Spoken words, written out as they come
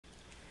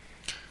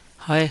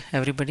Hi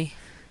everybody.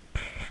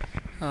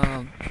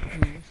 Uh,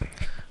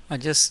 I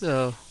just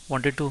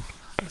wanted to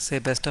say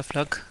best of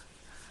luck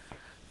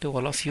to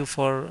all of you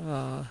for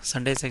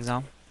Sunday's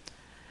exam,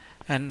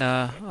 and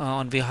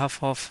on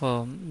behalf of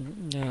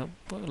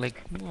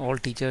like all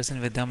teachers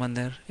in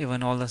Vidyamandir,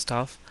 even all the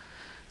staff.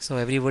 So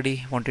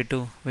everybody wanted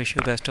to wish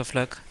you best of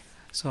luck.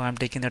 So I'm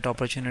taking that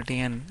opportunity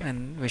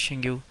and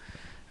wishing you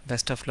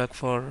best of luck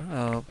for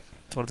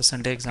the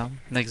Sunday exam,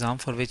 the exam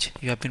for which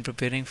you have been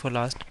preparing for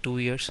last 2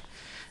 years.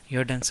 You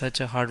have done such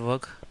a hard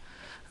work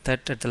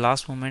that at the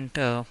last moment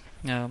uh,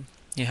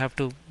 you have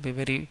to be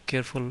very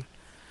careful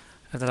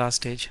at the last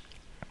stage.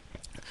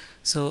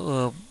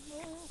 So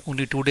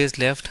only 2 days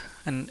left,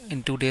 and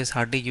in 2 days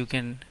hardly you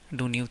can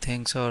do new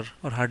things, or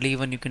hardly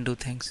even you can do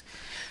things.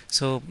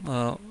 So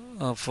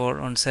for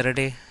on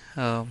Saturday,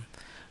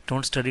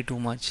 don't study too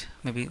much.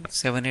 Maybe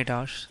 7-8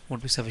 hours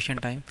would be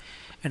sufficient time,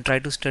 and try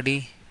to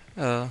study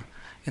uh,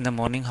 in the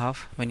morning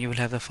half when you will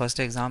have the first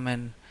exam,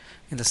 and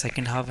in the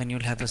second half when you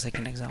will have the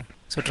second exam.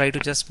 So try to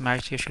just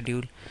match your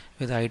schedule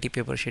with the IT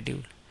paper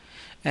schedule,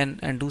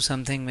 and do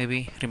something,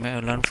 maybe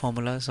learn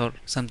formulas or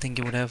something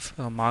you would have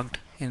marked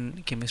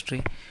in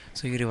chemistry,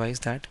 so you revise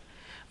that.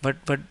 But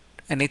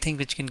anything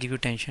which can give you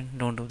tension,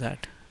 don't do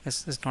that.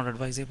 It's not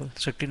advisable,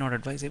 strictly not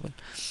advisable.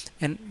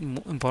 And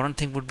important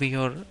thing would be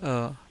your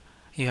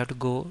you have to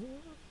go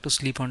to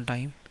sleep on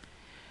time.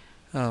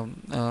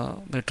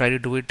 But try to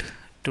do it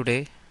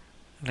today,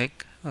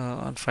 like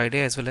on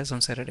Friday as well as on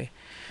Saturday.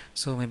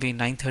 So maybe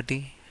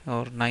 9:30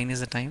 or 9 is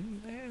the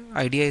time.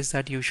 Idea is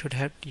that you should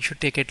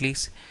take at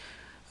least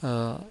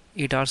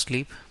 8 hours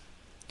sleep.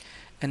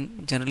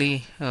 And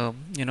generally,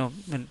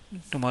 when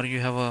tomorrow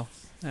you have a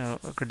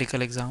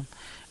critical exam,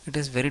 it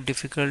is very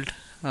difficult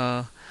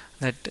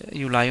that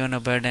you lie on a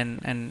bed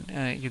and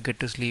you get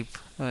to sleep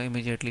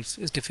immediately.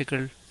 It's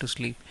difficult to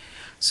sleep,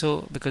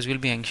 so because you'll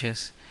be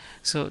anxious.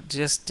 So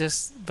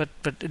but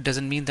it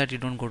doesn't mean that you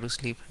don't go to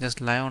sleep. Just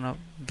lie on a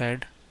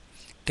bed,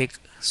 take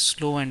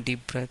slow and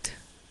deep breath,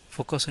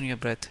 focus on your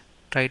breath,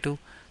 try to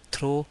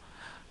throw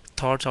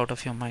thoughts out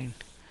of your mind.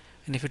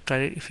 And if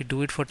you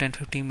do it for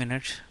 10-15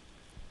 minutes,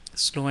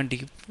 slow and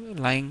deep,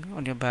 lying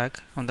on your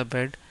back on the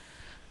bed,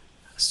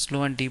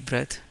 slow and deep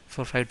breath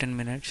for 5-10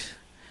 minutes,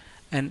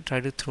 and try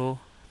to throw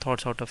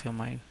thoughts out of your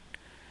mind,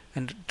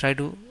 and try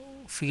to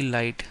feel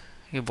light.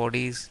 Your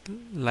body is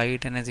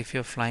light and as if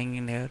you're flying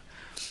in air.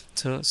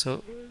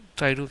 So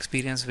try to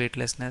experience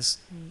weightlessness,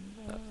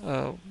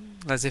 uh,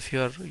 as if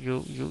you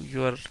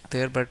are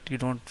there but you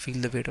don't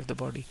feel the weight of the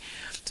body.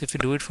 So if you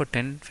do it for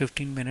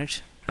 10-15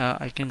 minutes,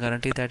 I can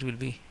guarantee that you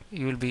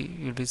will be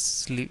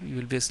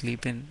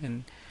asleep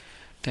in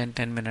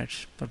 10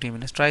 minutes, 15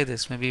 minutes. Try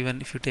this. Maybe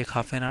even if you take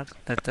half an hour,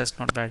 that's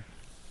not bad.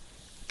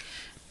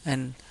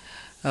 And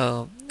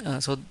uh,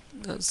 so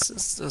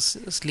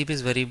sleep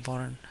is very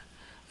important,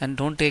 and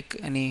don't take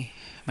any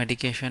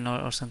medication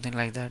or something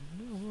like that.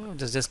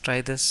 Just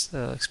try this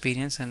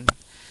experience, and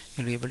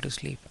you'll be able to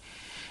sleep.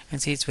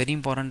 And see, it's very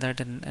important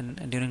that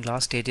and during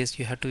last stages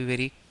you have to be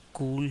very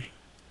cool,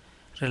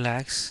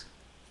 relax,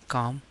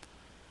 calm,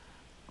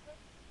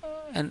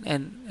 and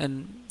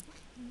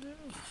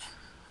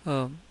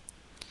uh,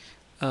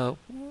 uh,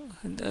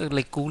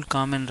 like cool,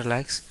 calm, and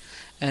relax.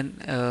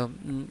 And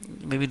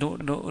maybe no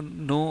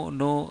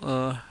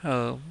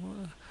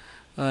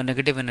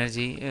negative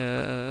energy.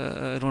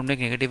 Don't make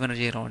negative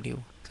energy around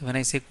you. So when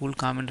I say cool,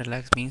 calm, and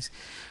relax means,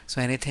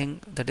 so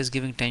anything that is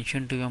giving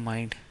tension to your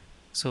mind,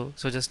 so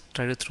just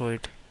try to throw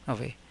it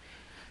away.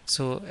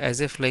 So as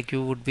if like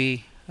you would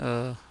be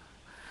the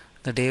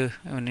day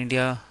when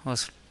India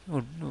was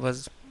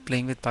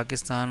playing with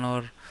Pakistan,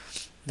 or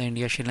the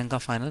India Sri Lanka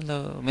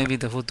final. Maybe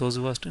those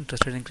who are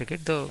interested in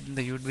cricket, the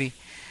you would be,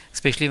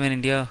 especially when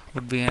India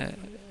would be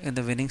in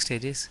the winning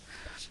stages.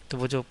 तो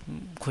वो जो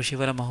खुशी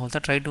वाला माहौल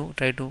था,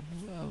 try to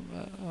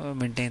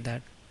maintain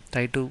that,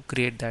 try to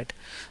create that.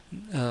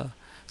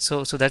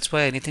 So that's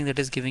why anything that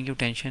is giving you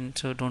tension,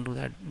 so don't do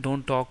that.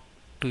 Don't talk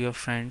to your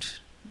friends,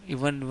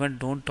 even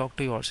don't talk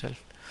to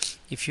yourself.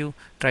 If you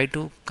try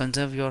to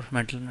conserve your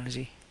mental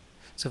energy,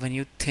 so when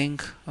you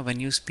think or when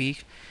you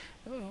speak,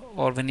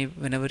 or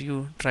whenever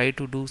you try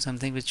to do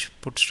something which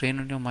puts strain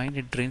on your mind,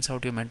 it drains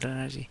out your mental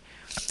energy.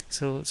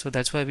 So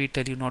that's why we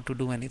tell you not to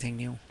do anything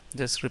new.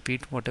 Just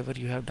repeat whatever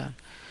you have done.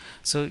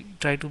 So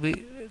try to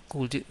be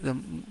cool. The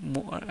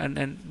more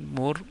and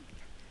more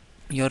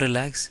you're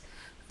relaxed,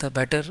 the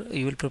better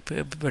you will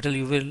prepare, better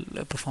you will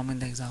perform in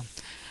the exam.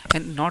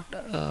 And not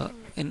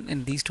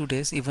in these 2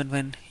 days, even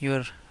when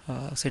you're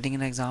sitting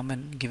in exam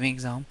and giving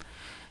exam,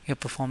 your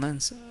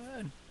performance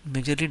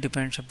majorly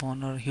depends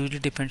upon, or hugely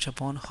depends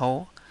upon,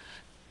 how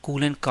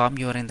cool and calm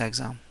you are in the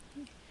exam.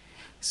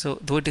 So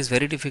though it is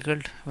very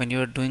difficult when you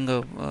are doing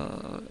a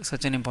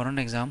such an important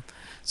exam,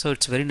 so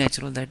it's very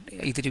natural that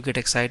either you get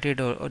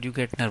excited, or you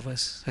get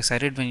nervous.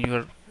 Excited when you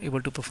are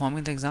able to perform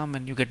in the exam,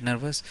 and you get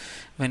nervous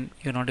when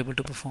you're not able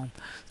to perform.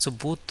 So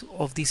both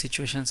of these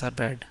situations are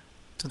bad.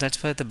 So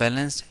that's why the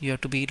balanced, you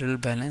have to be a little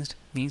balanced,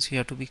 means you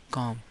have to be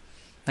calm.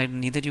 Like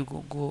neither you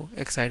go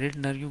excited,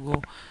 nor you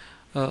go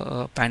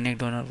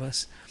panicked or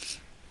nervous.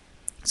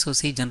 So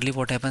see, generally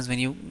what happens when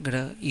you get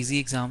a easy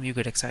exam, you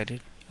get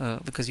excited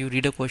because you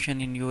read a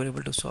question and you are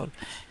able to solve.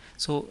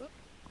 So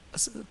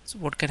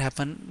what can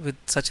happen with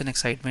such an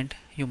excitement,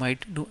 you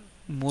might do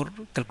more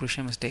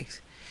calculation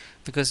mistakes,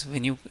 because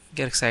when you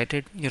get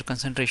excited, your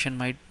concentration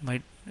might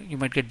you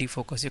might get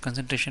defocused, your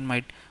concentration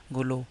might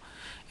go low,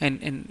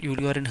 and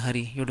you are in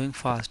hurry, you're doing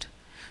fast.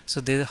 So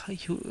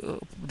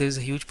there's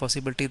a huge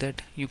possibility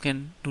that you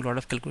can do a lot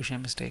of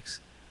calculation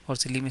mistakes or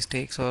silly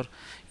mistakes, or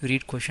you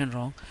read question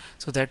wrong.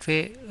 So that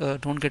way,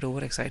 don't get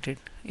overexcited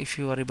if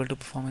you are able to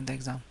perform in the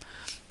exam.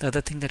 The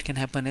other thing that can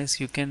happen is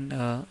you can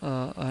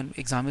an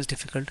exam is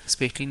difficult,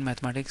 especially in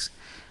mathematics.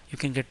 You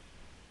can get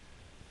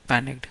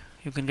panicked,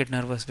 you can get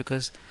nervous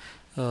because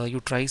you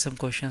try some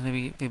questions,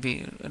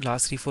 maybe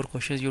last 3 4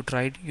 questions you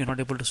tried, you're not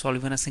able to solve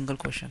even a single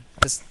question.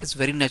 This is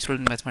very natural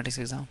in mathematics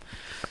exam.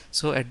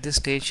 So at this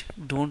stage,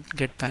 don't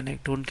get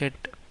panicked, don't get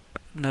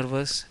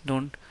nervous,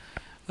 don't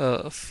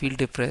feel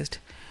depressed.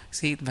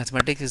 See,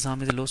 mathematics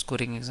exam is a low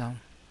scoring exam.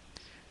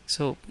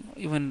 So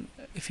even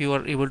if you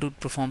are able to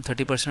perform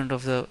 30%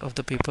 of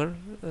the paper,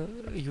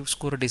 you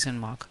score a decent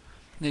mark.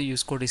 You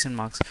score decent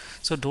marks.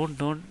 So don't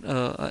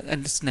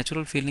and it's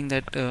natural feeling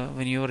that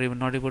when you are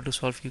not able to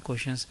solve few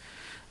questions,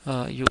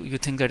 you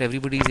think that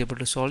everybody is able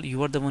to solve.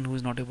 You are the one who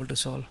is not able to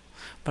solve.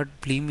 But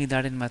believe me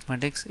that in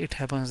mathematics it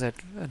happens that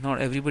not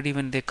everybody,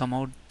 when they come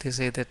out, they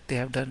say that they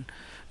have done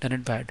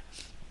it bad.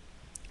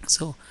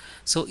 So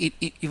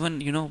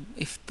even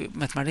if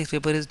mathematics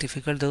paper is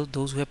difficult,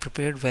 those who have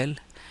prepared well,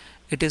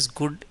 it is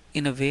good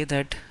in a way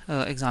that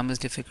exam is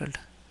difficult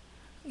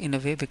in a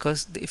way,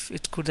 because if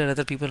it's good that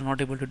other people are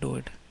not able to do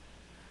it,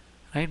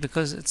 right?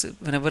 Because it's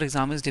whenever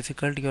exam is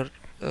difficult, your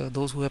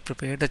those who have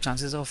prepared, the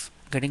chances of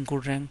getting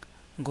good rank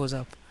goes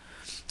up.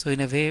 So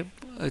in a way,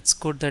 it's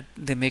good that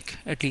they make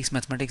at least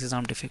mathematics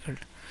exam difficult,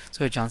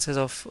 so your chances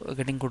of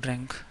getting good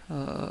rank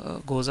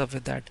goes up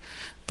with that.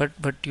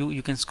 But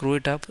you can screw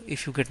it up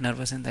if you get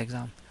nervous in the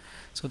exam.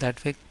 So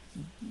that way,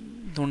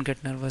 don't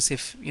get nervous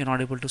if you're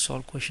not able to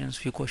solve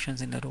few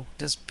questions in a row.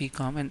 Just be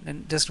calm,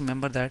 and just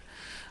remember that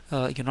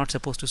you're not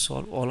supposed to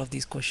solve all of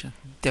these questions.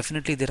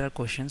 Definitely there are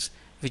questions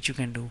which you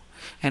can do.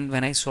 And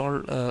when I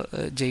solved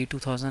JEE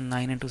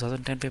 2009 and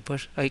 2010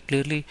 papers, I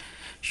clearly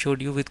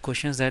showed you with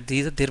questions that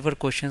there were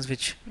questions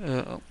which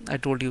I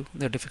told you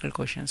they're difficult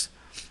questions,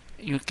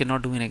 you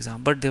cannot do in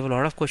exam. But there were a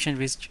lot of questions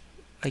which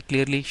I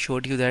clearly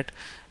showed you that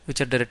which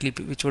were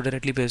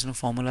directly based on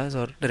formulas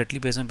or directly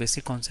based on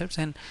basic concepts,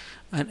 and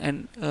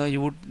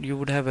you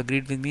would have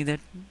agreed with me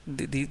that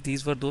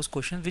these were those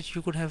questions which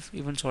you could have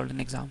even solved in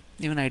exam,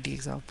 even IT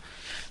exam.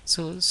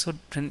 So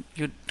when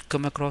you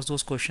come across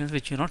those questions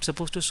which you're not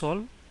supposed to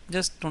solve,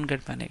 just don't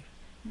get panic.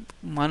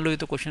 मान लो ये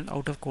तो question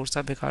out of course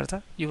था, बेकार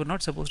था, you were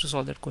not supposed to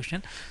solve that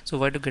question, so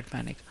why to get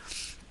panic,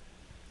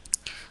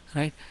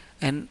 right?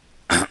 And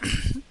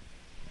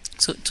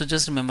so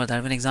just remember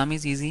that when exam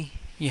is easy,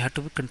 you have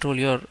to control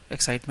your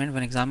excitement.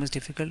 When exam is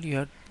difficult,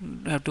 you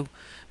have to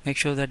make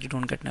sure that you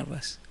don't get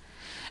nervous.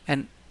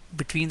 And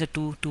between the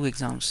two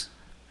exams,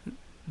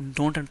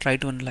 don't try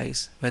to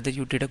analyze whether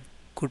you did a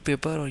good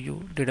paper or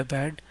you did a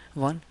bad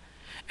one,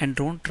 and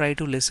don't try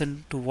to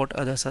listen to what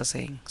others are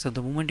saying. So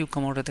the moment you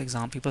come out of the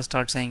exam, people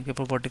start saying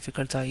paper बहुत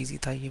difficult था, easy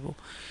था, ये वो,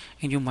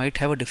 and you might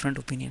have a different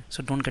opinion.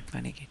 So don't get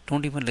panicky,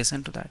 don't even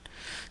listen to that.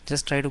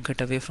 Just try to get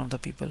away from the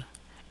people,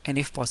 and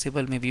if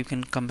possible, maybe you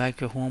can come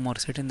back your home or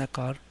sit in the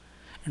car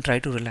and try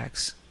to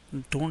relax.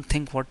 Don't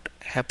think what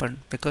happened,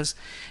 because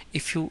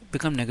if you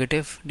become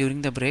negative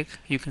during the break,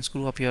 you can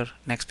screw up your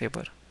next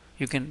paper.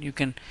 You can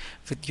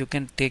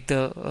take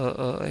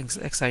the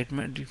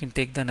excitement, you can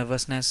take the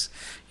nervousness,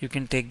 you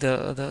can take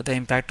the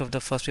impact of the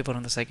first paper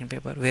on the second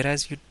paper,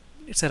 whereas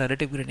it's a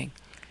relative grading.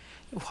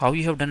 How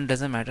you have done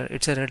doesn't matter,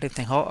 it's a relative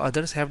thing. How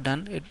others have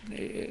done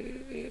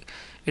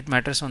it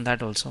matters on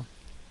that also.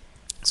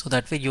 So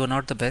that way you are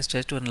not the best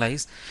judge to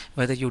analyze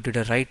whether you did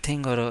a right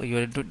thing, or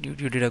you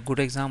did a good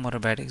exam or a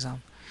bad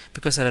exam,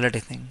 because it's a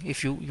relative thing.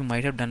 If you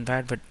might have done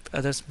bad, but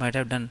others might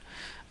have done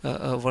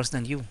worse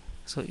than you,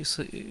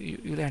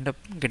 you'll end up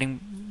getting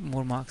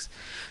more marks.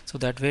 So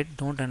that way,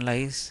 don't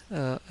analyze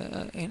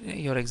in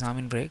your exam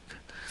in break,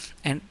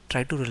 and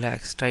try to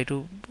relax, try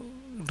to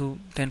do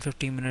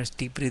 10-15 minutes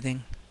deep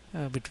breathing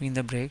between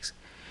the breaks.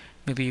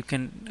 Maybe you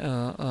can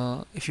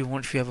if you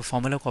have a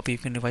formula copy, you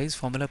can revise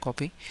formula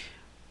copy.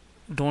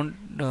 Don't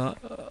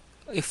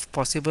if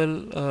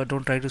possible,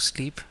 don't try to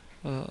sleep,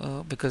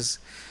 because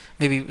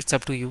maybe it's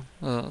up to you.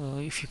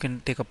 If you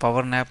can take a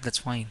power nap, that's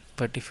fine,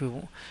 but if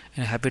you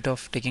in a habit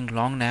of taking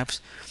long naps,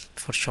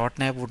 for short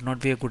nap would not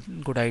be a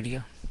good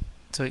idea.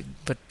 So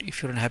but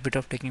if you're in a habit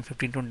of taking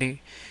 15-20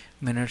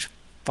 minutes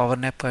power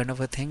nap kind of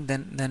a thing,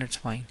 then it's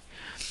fine.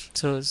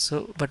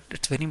 But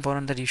it's very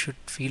important that you should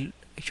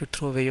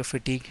throw away your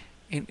fatigue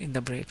in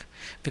the break,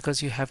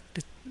 because you have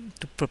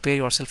to prepare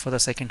yourself for the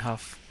second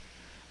half,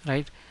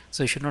 right?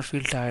 So you should not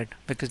feel tired,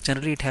 because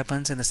generally it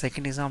happens in the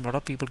second exam. A lot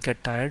of people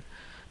get tired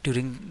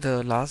during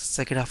the last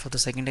second half of the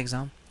second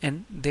exam,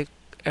 and they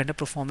end up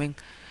performing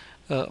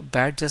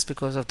bad just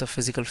because of the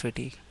physical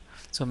fatigue.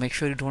 So make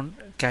sure you don't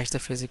catch the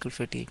physical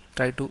fatigue.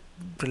 Try to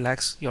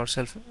relax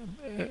yourself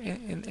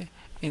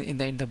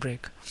in the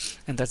break.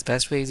 And that's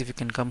best way is if you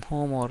can come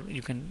home or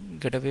you can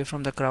get away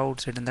from the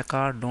crowd, sit in the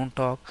car, don't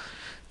talk,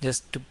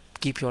 just to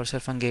keep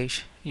yourself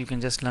engaged. You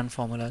can just learn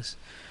formulas,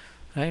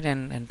 right?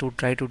 And to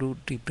try to do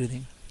deep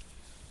breathing,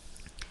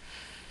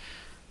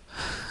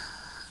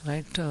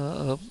 right?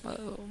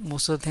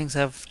 Most of the things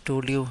I've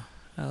told you.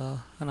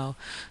 Now,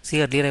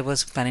 see, earlier I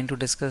was planning to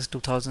discuss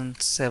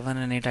 2007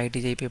 and 8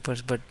 IITJEE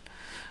papers, but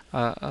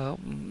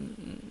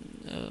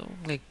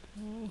like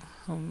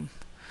um,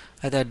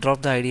 I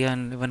dropped the idea,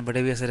 and even Bade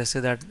has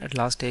suggested that at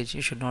last stage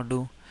you should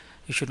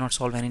not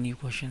solve any new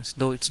questions,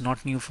 though it's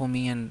not new for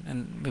me,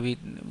 and maybe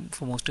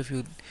for most of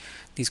you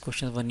these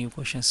questions were new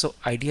questions. So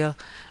idea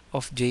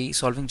of JEE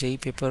solving JEE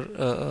paper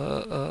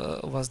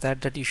was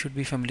that you should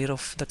be familiar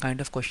of the kind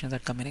of questions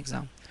that come in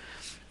exam,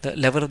 the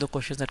level of the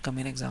questions that come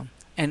in exam,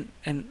 and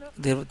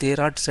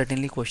there are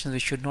certainly questions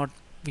which should not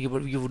be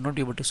able, you would not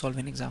be able to solve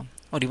in exam,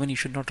 or even you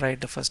should not try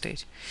at the first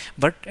stage.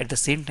 But at the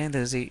same time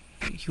there is a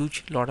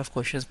huge lot of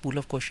questions, pool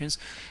of questions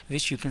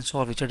which you can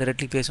solve, which are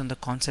directly based on the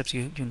concepts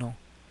you know.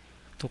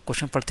 तो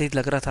question पढ़ते ही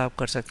लग रहा था आप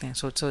कर सकते हैं.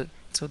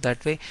 So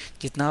that way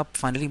जितना आप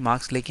फाइनली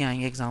मार्क्स लेके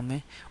आएंगे एग्जाम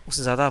में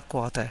उससे ज़्यादा आपको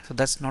आता है. So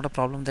that's not a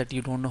problem that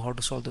you don't know how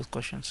to solve those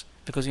questions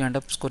because you and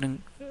up scoring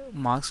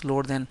marks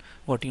lower than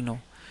what you know.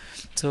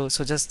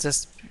 So just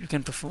you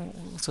can perform.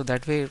 So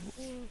that way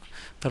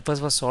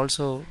purpose was solved.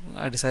 So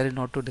I decided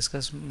not to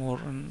discuss more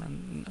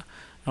and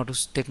not to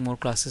take more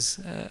classes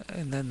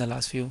in the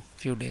last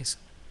few days.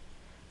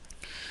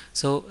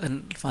 So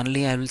and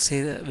finally I will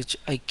say that, which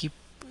I keep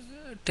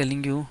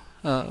telling you,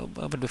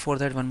 but before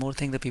that one more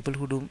thing: the people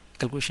who do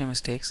calculation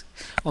mistakes,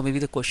 or maybe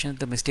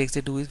the mistakes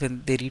they do is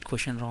when they read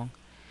question wrong.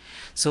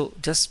 So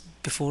just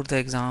before the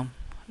exam,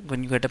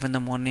 when you get up in the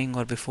morning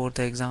or before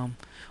the exam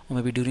or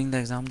maybe during the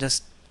exam,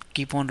 just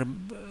keep on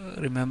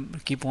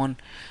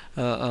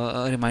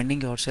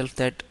reminding yourself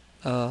that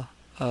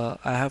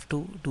I have to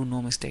do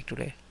no mistake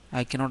today.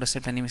 I cannot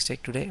accept any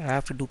mistake today. I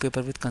have to do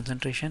paper with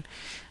concentration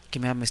कि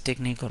मैं अब mistake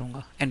नहीं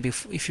करूँगा. And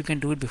if you can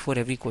do it before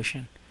every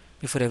question,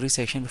 before every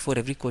section, before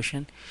every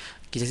question,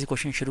 कि जैसे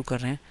question शुरू कर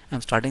रहे हैं, I am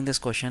starting this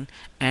question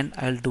and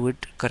I will do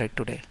it correct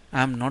today.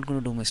 I am not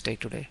going to do mistake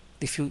today.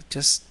 If you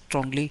just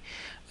strongly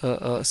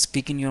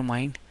speak in your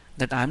mind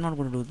that I am not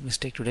going to do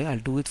mistake today,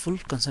 I'll do with full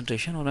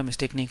concentration और मैं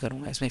mistake नहीं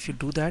करूँगा. इसमें if you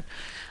do that,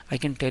 I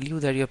can tell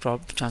you that your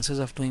chances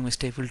of doing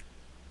mistake will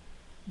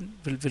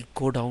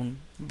go down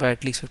by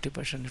at least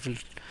 50%.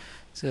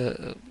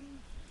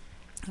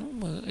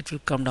 It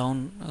will come down,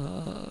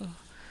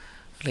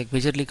 like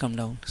majorly come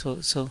down. So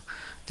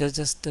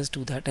just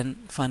do that. And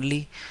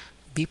finally,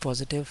 be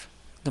positive.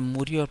 The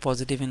more you are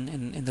positive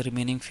in the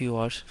remaining few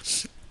hours,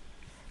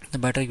 the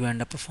better you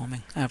end up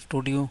performing. I have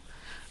told you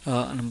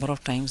a number of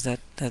times that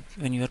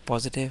when you are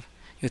positive,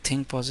 you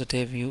think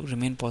positive, you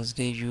remain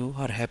positive, you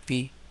are happy,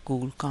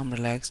 cool, calm,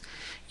 relaxed,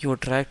 you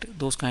attract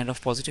those kind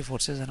of positive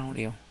forces around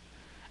you,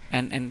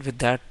 and with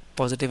that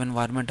positive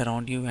environment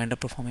around you, you end up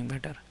performing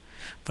better.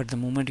 But the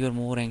moment you are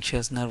more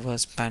anxious,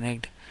 nervous,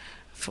 panicked,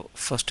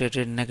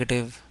 frustrated,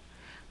 negative,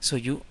 so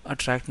you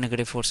attract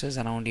negative forces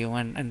around you,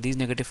 and these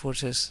negative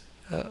forces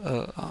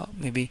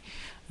maybe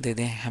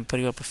they hamper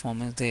your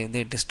performance,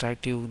 they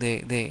distract you,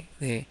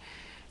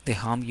 they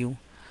harm you.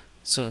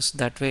 So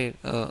that way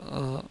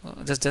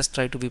just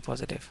try to be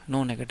positive,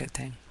 no negative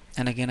thing.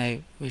 And again,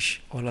 I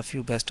wish all of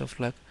you best of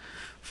luck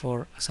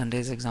for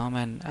Sunday's exam,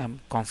 and I'm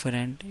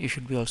confident you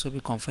should be also be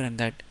confident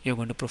that you're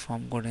going to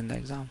perform good in the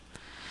exam.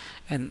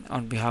 And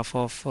on behalf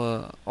of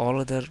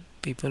all other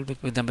people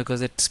with them,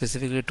 because it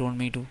specifically told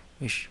me to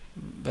wish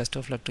best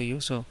of luck to you,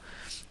 so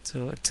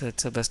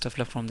it's a best of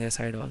luck from their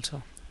side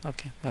also.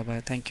 Okay, bye bye,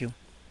 thank you.